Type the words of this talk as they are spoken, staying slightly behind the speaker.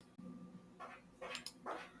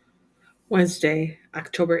Wednesday,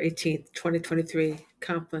 October 18th, 2023,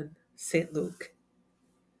 Compline, St. Luke.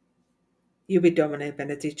 Ubi Domine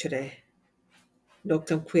benedicere.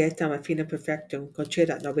 Noctem quietam a finem perfectum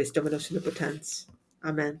concedat nobis Dominus omnipotens.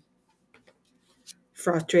 Amen.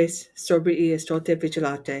 Fratres, sobrii est tote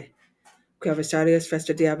vigilate, qui adversarius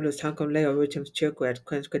festa diabolus tancum leo rutum circuet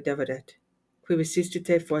quemque devidet, qui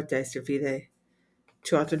resistite forte servide.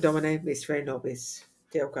 Tuatum Domine misere nobis.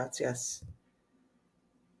 Deo gratias.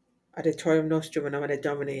 Adiutorium nostrum in nomine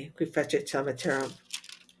Domini, qui fecit salvaterum.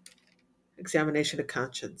 Examination of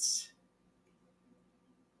conscience.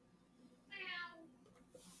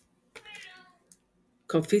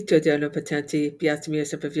 Confitto Deo Omnipotenti, beatum ea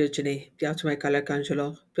semper Virgini, beatum Michael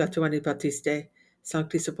Arcangelo, beatum Anni Baptiste,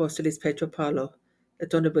 Sanctis Apostolis Petro Paulo,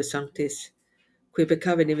 et omnibus sanctis, qui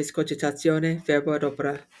peccavi nimis cogitatione, verbo et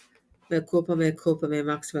opera, mea culpa, mea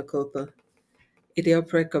maxima culpa. Ideo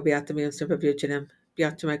preco beatum eam semper Virginem,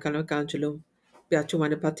 beatum Michael Arcangelum, beatum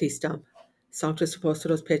Anni Baptistam, Sanctus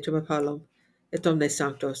Apostolos Petro Paulum, et omnes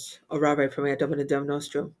sanctos, orare pro mea Domini Deum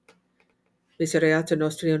nostrum. Misereatur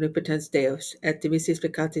nostri omnipotens Deus, et dimissis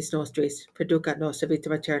peccatis nostris, perducat nos a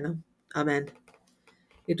vitam aeternam. Amen.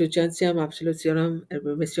 Indulgentiam, absolutionem, et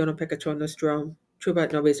remissionem peccatorum nostrorum,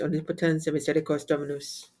 trubat nobis omnipotens et misericordias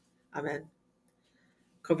Dominus. Amen.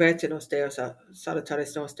 Converte nos Deus a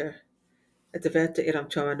salutaris noster, et diverte iram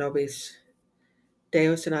tuam nobis.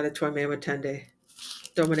 Deus in adiutorium meam attende.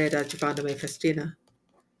 Domine adjuvanda me festina.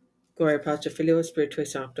 Gloria Patri Filio Spiritui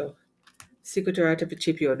Sancto. Sicut erat in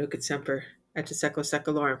principio nunc et semper, et in saecula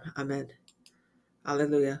saeculorum. Amen.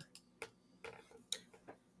 Alleluia.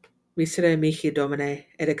 Misere mihi Domine,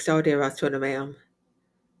 et exaudi rationem meam.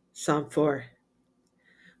 Psalm 4.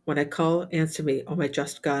 When I call, answer me, O my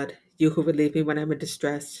just God, you who relieve me when I am in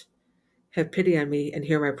distress. Have pity on me and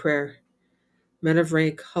hear my prayer. Men of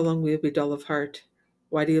rank, how long will you be dull of heart?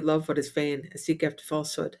 Why do you love what is vain and seek after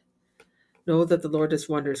falsehood? Know that the Lord does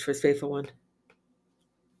wonders for his faithful one.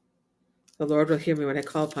 The Lord will hear me when I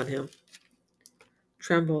call upon him.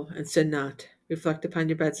 Tremble and sin not. Reflect upon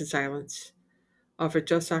your beds in silence. Offer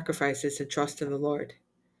just sacrifices and trust in the Lord.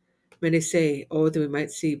 Many say, oh, that we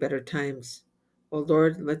might see better times. O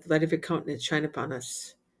Lord, let the light of your countenance shine upon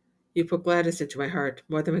us. You put gladness into my heart,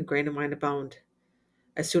 more than when grain and wine abound.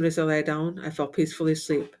 As soon as I lay down, I fell peacefully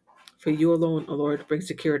asleep. For you alone, O Lord, bring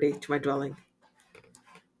security to my dwelling.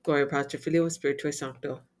 Gloria Patri Filio Spiritui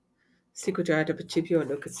Sancto. Sicut erat in principio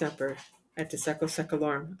nunc et semper, et in saecula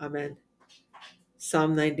saeculorum. Amen.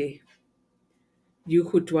 Psalm 90. You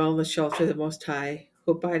who dwell in the shelter of the Most High,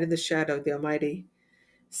 who abide in the shadow of the Almighty,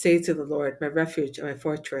 say to the Lord, my refuge and my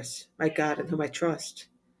fortress, my God in whom I trust.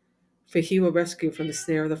 For he will rescue you from the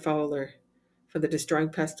snare of the fowler, from the destroying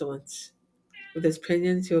pestilence. With his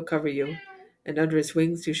pinions he will cover you, and under his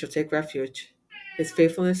wings you shall take refuge. His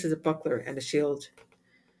faithfulness is a buckler and a shield.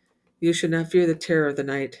 You shall not fear the terror of the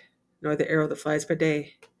night, nor the arrow that flies by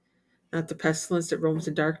day, not the pestilence that roams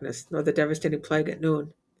in darkness, nor the devastating plague at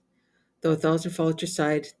noon. Though 1,000 fall at your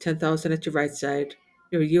side, 10,000 at your right side,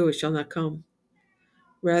 near you it shall not come.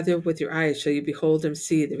 Rather with your eyes shall you behold and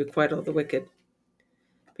see the requital of the wicked.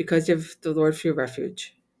 Because you have the Lord for your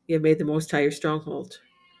refuge, you have made the Most High your stronghold.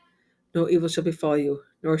 No evil shall befall you,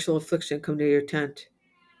 nor shall affliction come near your tent.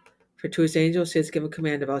 For to his angels he has given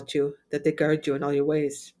command about you, that they guard you in all your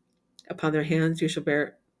ways. Upon their hands they shall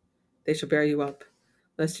bear you up,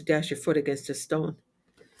 lest you dash your foot against a stone.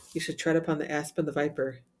 You shall tread upon the asp and the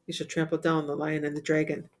viper. You shall trample down the lion and the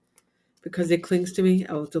dragon. Because he clings to me,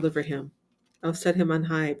 I will deliver him. I will set him on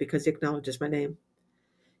high, because he acknowledges my name.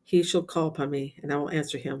 He shall call upon me, and I will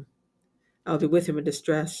answer him. I will be with him in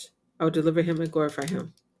distress. I will deliver him and glorify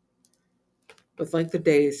him. With length of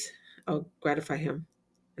days, I will gratify him,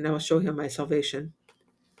 and I will show him my salvation.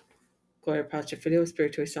 Gloria Patri Filio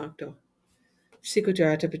Spiritui Sancto. Sicut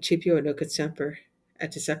erat in principio nunc et semper,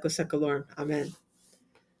 et in saecula saeculorum. Amen.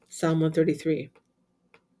 Psalm 133.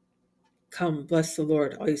 Come, bless the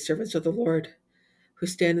Lord, all you servants of the Lord, who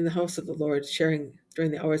stand in the house of the Lord, sharing during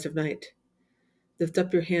the hours of night. Lift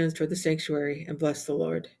up your hands toward the sanctuary and bless the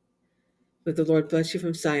Lord. May the Lord bless you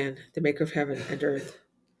from Zion, the maker of heaven and earth.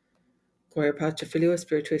 Gloria Patri Filio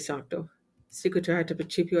Spiritui Sancto. Sicut erat in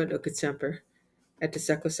principio nunc et semper, et in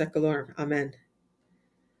saecula saeculorum. Amen.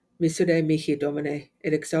 Misere mihi Domine,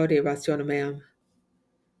 et exaudi rationem meam.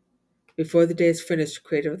 Before the day is finished,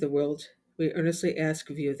 Creator of the world, we earnestly ask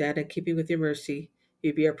of you that, in keeping with your mercy,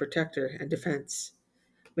 you be our protector and defense.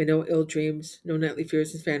 May no ill dreams, no nightly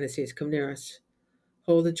fears and fantasies come near us.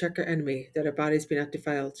 Hold and check our enemy, that our bodies be not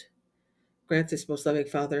defiled. Grant this, most loving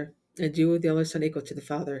Father, and you, the only Son equal to the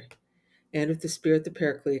Father, and with the Spirit the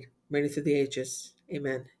Paraclete, reigning through the ages.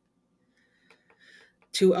 Amen.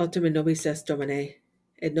 Tu altum in nobis est Domine,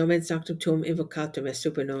 et nomen sanctum tuum invocatum est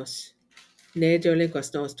super nos. Ne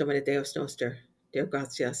delinquas nos Domine Deus noster, Deo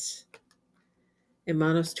gratias. In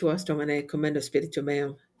manos tuas Domine commendo spiritu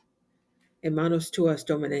meum. In manos tuas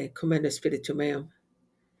Domine commendo spiritu meum.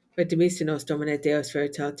 Redimisi nos Domine Deus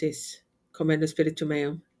veritatis, commendo spiritu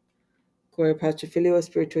meum. Gloria Patri Filio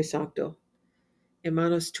Spiritui Sancto. In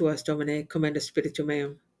manos tuas Domine commendo spiritu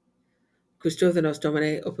meum. Custodia nos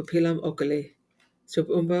Domine o pupillam oculi, sub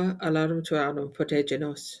umbra alarum tuarum protege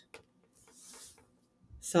nos.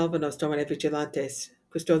 Salva nos Domine vigilantes,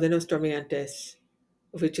 custodia nos dormientes,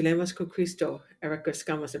 o vigilemus con Christo, et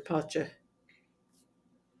requiescamus in pace.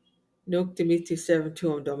 Nunc dimiti servum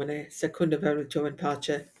tuum, Domine, secunda verbum tuum in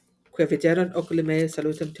pace, quae viderunt oculi mei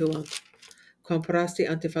salutem tuum, quam parasti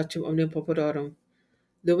ante facem omnium popolorum,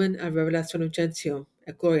 lumen ad revelationem gentium,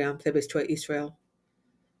 et gloriam plebis tuae Israel.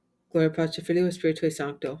 Gloria Patri Filio Spiritui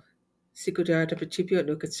Sancto, sicut erat in principio et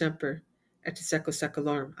nunc et semper, et in saecula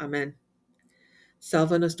saeculorum. Amen.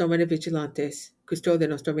 Salva nos Domine vigilantes, custodia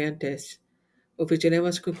nos dormientes, o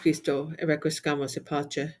vigilemus cum Christo, et requiescamus in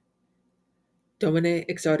pace. Domine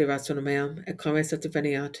exaudi rationem meam, et clames et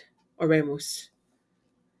veniat. Oremus.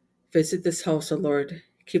 Visit this house, O Lord.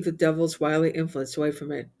 Keep the devil's wily influence away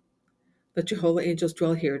from it. Let your holy angels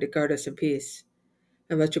dwell here to guard us in peace,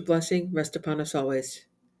 and let your blessing rest upon us always.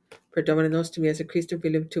 Per Domine nostrum Iesu Christum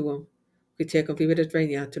filium tuum, qui tecum vivit et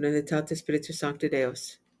regnat in unitate Spiritus Sancti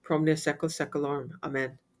Deus, pro omnia saecula saeculorum.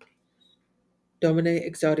 Amen. Domine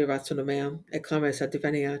exaudi rationem meam, et clames ad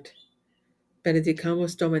diveniat.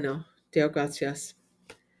 Benedicamus Domino, Deo gratias.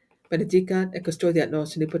 Benedicat et custodiat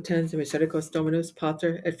nos in potens et misericors Dominus,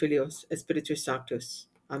 Pater et Filius et Spiritus Sanctus.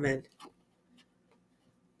 Amen.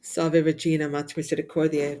 Salve Regina, Mater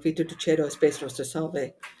Misericordiae, Vita Dulcedo Spes Nostra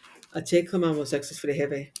Salve. A te clamamos exus fide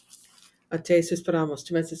heve. A te suspiramos,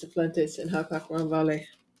 timensis afflentes, in hac aquarum vale.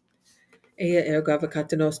 Ea ergo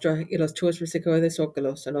avocata nostra, ilos tuos misericordes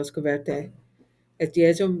oculos, a nos converte. Et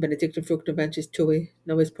Iesum benedictum fructum ventris tui,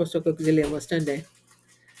 nobis post hoc exilium ostende.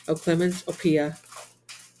 O clemens, o pia,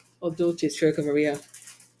 o dulcis Virgo Maria.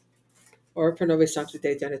 Ora pro nobis sancta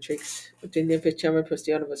Dei Genitrix, ut in nunc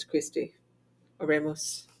postionibus Christi.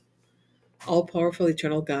 Oremus. All-powerful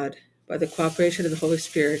eternal God, by the cooperation of the Holy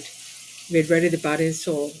Spirit, made ready the body and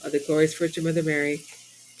soul of the glorious Virgin Mother Mary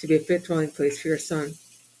to be a fit dwelling place for your Son.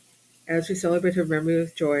 As we celebrate her memory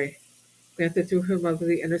with joy, grant that through her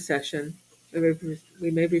motherly intercession, we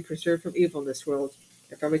may be preserved from evil in this world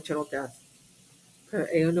and from eternal death. Per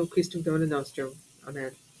eonum Christum Domini nostrum.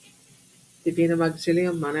 Amen. Divina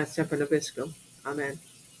auxilium mana semper nobiscum. Amen.